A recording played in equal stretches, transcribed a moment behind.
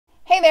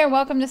Hey there,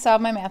 welcome to Solve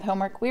My Math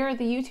Homework. We are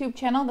the YouTube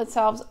channel that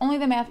solves only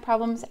the math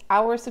problems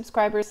our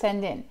subscribers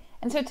send in.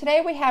 And so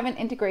today we have an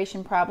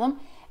integration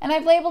problem, and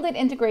I've labeled it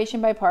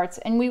integration by parts,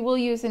 and we will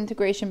use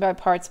integration by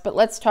parts, but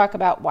let's talk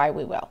about why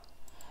we will.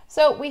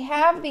 So we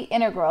have the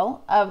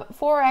integral of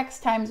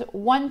 4x times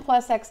 1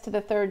 plus x to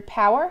the third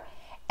power,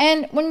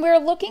 and when we're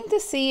looking to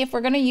see if we're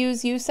going to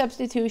use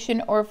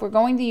substitution or if we're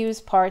going to use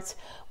parts,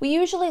 we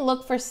usually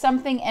look for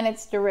something and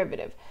its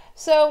derivative.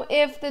 So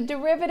if the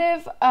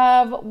derivative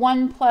of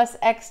 1 plus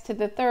x to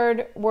the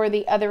third were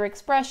the other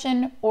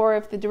expression, or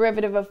if the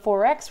derivative of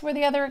 4x were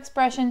the other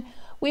expression,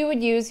 we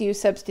would use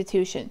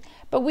substitution.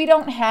 But we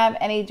don't have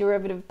any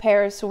derivative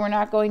pairs, so we're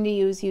not going to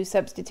use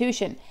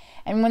substitution.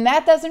 And when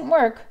that doesn't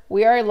work,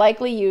 we are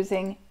likely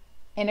using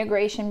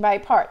integration by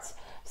parts.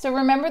 So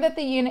remember that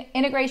the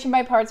integration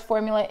by parts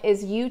formula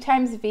is u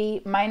times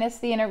v minus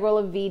the integral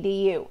of v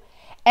du.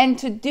 And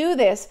to do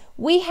this,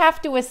 we have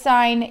to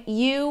assign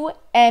u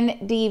and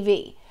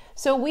dv.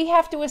 So we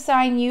have to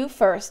assign u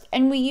first,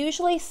 and we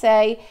usually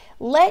say,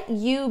 let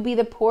u be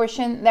the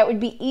portion that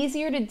would be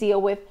easier to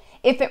deal with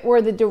if it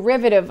were the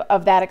derivative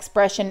of that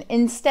expression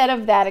instead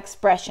of that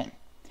expression.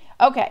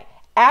 Okay,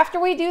 after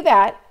we do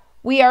that,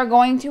 we are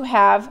going to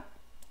have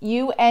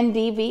u and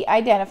dv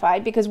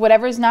identified, because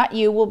whatever is not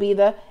u will be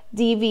the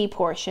dv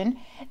portion.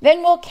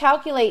 Then we'll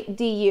calculate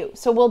du.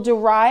 So we'll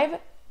derive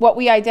what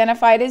we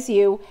identified as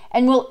u,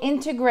 and we'll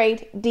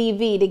integrate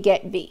dv to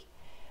get v.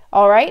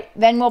 All right,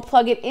 then we'll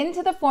plug it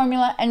into the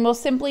formula, and we'll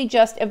simply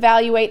just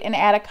evaluate and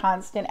add a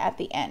constant at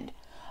the end.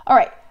 All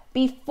right,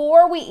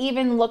 before we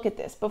even look at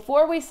this,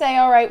 before we say,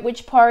 all right,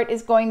 which part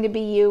is going to be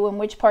u and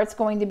which part's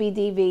going to be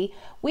dv,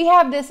 we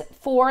have this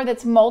 4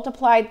 that's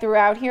multiplied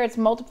throughout here. It's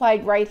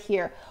multiplied right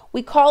here.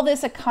 We call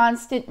this a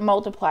constant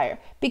multiplier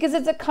because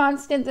it's a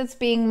constant that's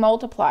being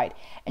multiplied,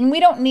 and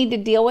we don't need to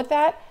deal with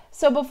that.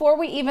 So before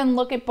we even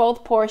look at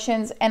both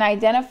portions and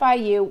identify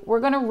u, we're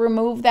going to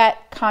remove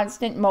that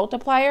constant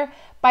multiplier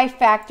by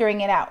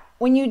factoring it out.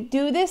 When you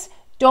do this,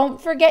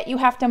 don't forget you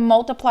have to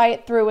multiply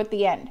it through at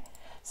the end.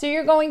 So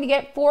you're going to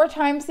get 4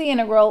 times the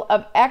integral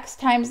of x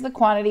times the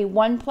quantity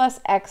 1 plus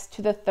x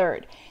to the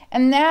third.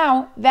 And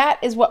now that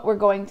is what we're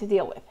going to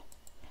deal with.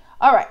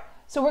 All right,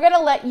 so we're going to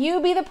let u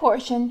be the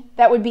portion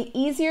that would be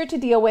easier to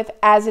deal with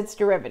as its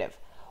derivative.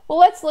 Well,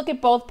 let's look at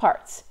both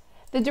parts.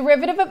 The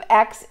derivative of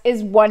x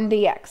is 1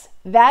 dx.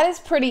 That is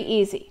pretty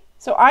easy.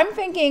 So I'm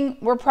thinking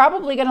we're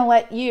probably going to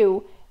let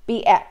u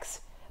be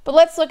x. But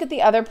let's look at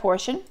the other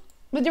portion.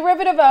 The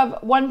derivative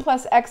of 1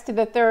 plus x to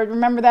the third,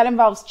 remember that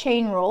involves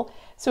chain rule.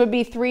 So it would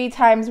be 3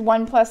 times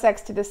 1 plus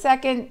x to the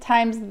second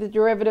times the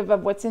derivative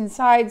of what's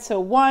inside, so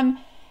 1.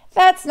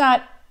 That's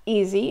not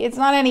easy. It's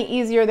not any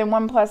easier than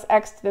 1 plus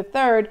x to the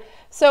third.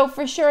 So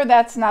for sure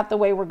that's not the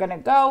way we're going to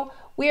go.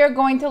 We are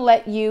going to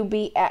let u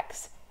be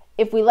x.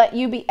 If we let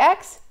u be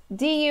x,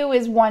 du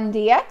is 1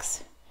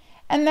 dx,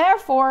 and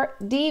therefore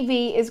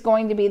dv is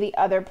going to be the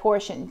other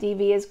portion.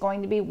 dv is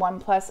going to be 1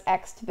 plus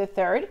x to the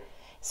third.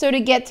 So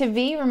to get to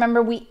v,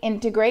 remember we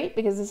integrate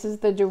because this is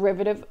the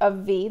derivative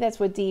of v. That's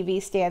what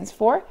dv stands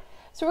for.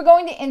 So we're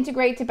going to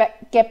integrate to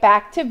get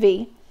back to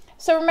v.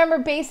 So remember,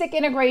 basic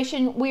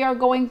integration, we are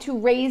going to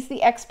raise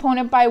the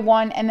exponent by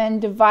 1 and then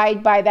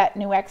divide by that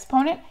new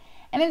exponent.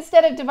 And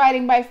instead of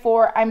dividing by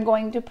 4, I'm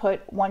going to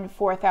put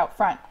 1/4 out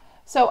front.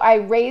 So I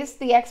raised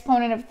the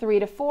exponent of 3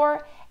 to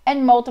 4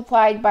 and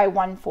multiplied by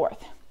 1/4.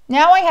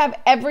 Now I have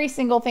every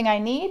single thing I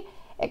need,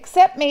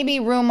 except maybe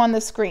room on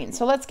the screen.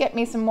 So let's get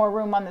me some more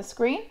room on the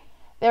screen.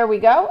 There we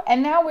go.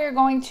 And now we're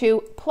going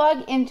to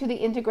plug into the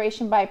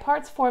integration by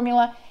parts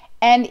formula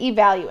and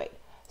evaluate.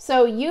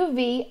 So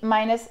uv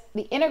minus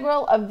the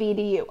integral of v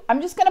du.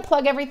 I'm just going to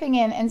plug everything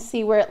in and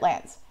see where it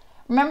lands.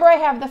 Remember, I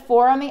have the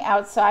 4 on the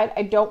outside.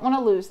 I don't want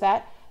to lose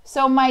that.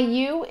 So my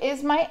u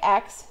is my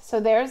x, so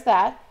there's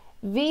that.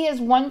 V is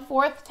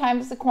 1/4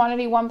 times the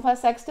quantity 1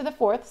 plus x to the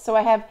fourth, so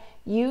I have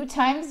u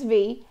times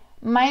v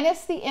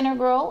minus the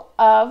integral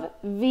of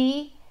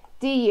v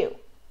du.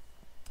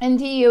 And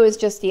du is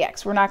just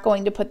dx. We're not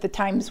going to put the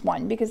times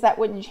 1 because that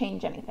wouldn't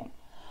change anything.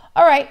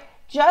 All right,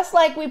 just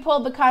like we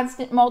pulled the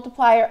constant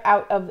multiplier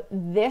out of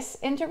this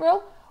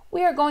integral,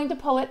 we are going to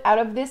pull it out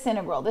of this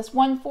integral. This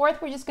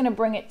 1/4, we're just going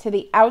to bring it to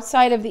the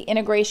outside of the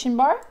integration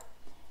bar.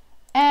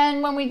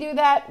 And when we do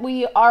that,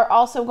 we are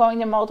also going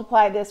to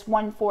multiply this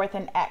 1/4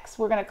 and x.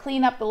 We're going to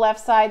clean up the left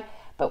side,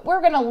 but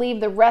we're going to leave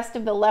the rest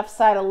of the left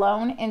side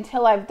alone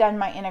until I've done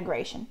my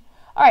integration.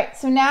 All right,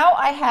 so now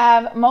I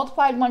have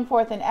multiplied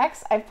 1/4 and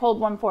x. I've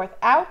pulled 1/4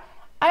 out.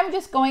 I'm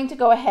just going to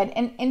go ahead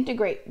and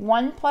integrate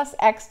 1 plus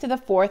x to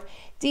the fourth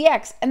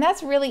dx. And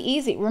that's really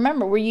easy.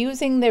 Remember, we're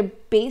using the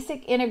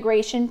basic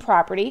integration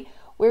property.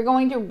 We're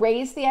going to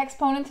raise the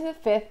exponent to the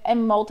fifth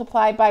and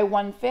multiply by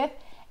 1/5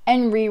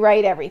 and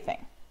rewrite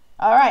everything.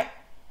 All right,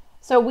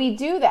 so we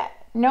do that.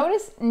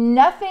 Notice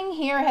nothing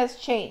here has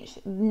changed.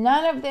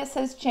 None of this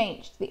has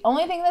changed. The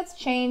only thing that's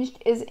changed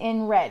is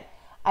in red.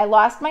 I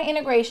lost my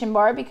integration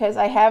bar because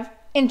I have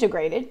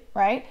integrated,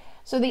 right?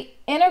 So the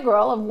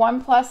integral of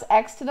 1 plus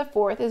x to the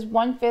fourth is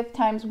 1/5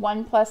 times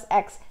 1 plus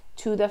x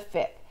to the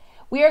fifth.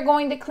 We are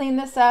going to clean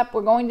this up.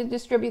 We're going to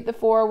distribute the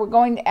 4. We're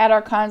going to add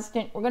our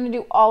constant. We're going to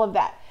do all of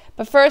that.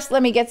 But first,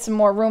 let me get some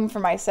more room for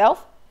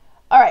myself.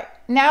 All right,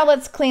 now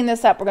let's clean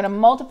this up. We're going to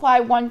multiply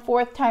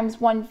 1/4 times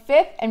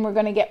 1/5, and we're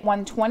going to get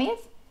 1/20.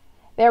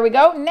 There we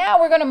go. Now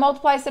we're going to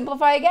multiply,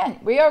 simplify again.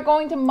 We are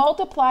going to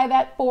multiply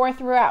that 4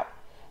 throughout.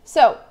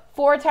 So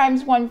 4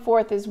 times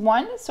 1/4 is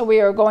 1, so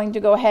we are going to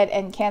go ahead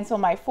and cancel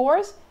my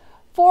 4's.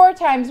 4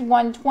 times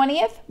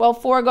 1/20, well,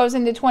 4 goes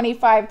into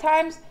 25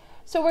 times,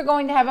 so we're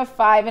going to have a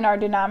 5 in our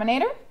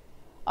denominator.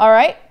 All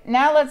right,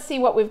 now let's see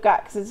what we've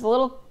got, because it's a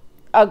little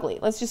ugly.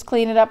 Let's just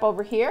clean it up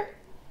over here.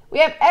 We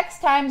have x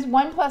times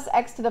 1 plus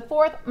x to the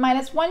 4th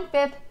minus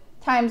 1/5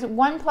 times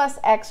 1 plus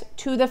x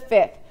to the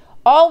 5th.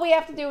 All we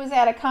have to do is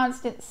add a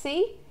constant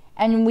c,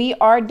 and we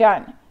are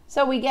done.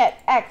 So we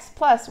get x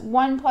plus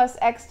 1 plus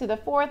x to the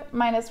 4th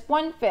minus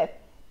 1/5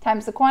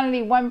 times the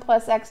quantity 1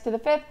 plus x to the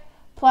 5th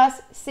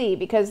plus c,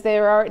 because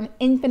there are an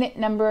infinite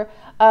number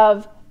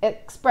of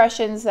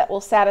expressions that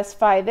will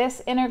satisfy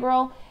this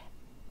integral,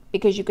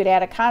 because you could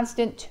add a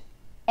constant,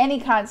 any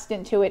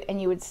constant to it,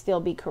 and you would still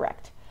be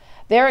correct.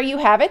 There you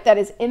have it. That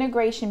is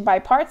integration by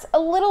parts. A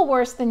little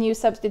worse than u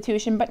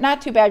substitution, but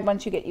not too bad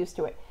once you get used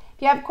to it.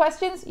 If you have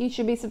questions, you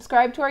should be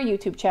subscribed to our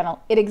YouTube channel.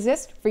 It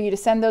exists for you to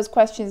send those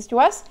questions to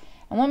us,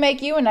 and we'll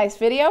make you a nice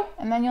video,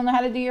 and then you'll know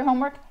how to do your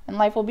homework, and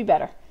life will be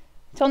better.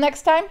 Until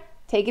next time,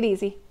 take it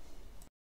easy.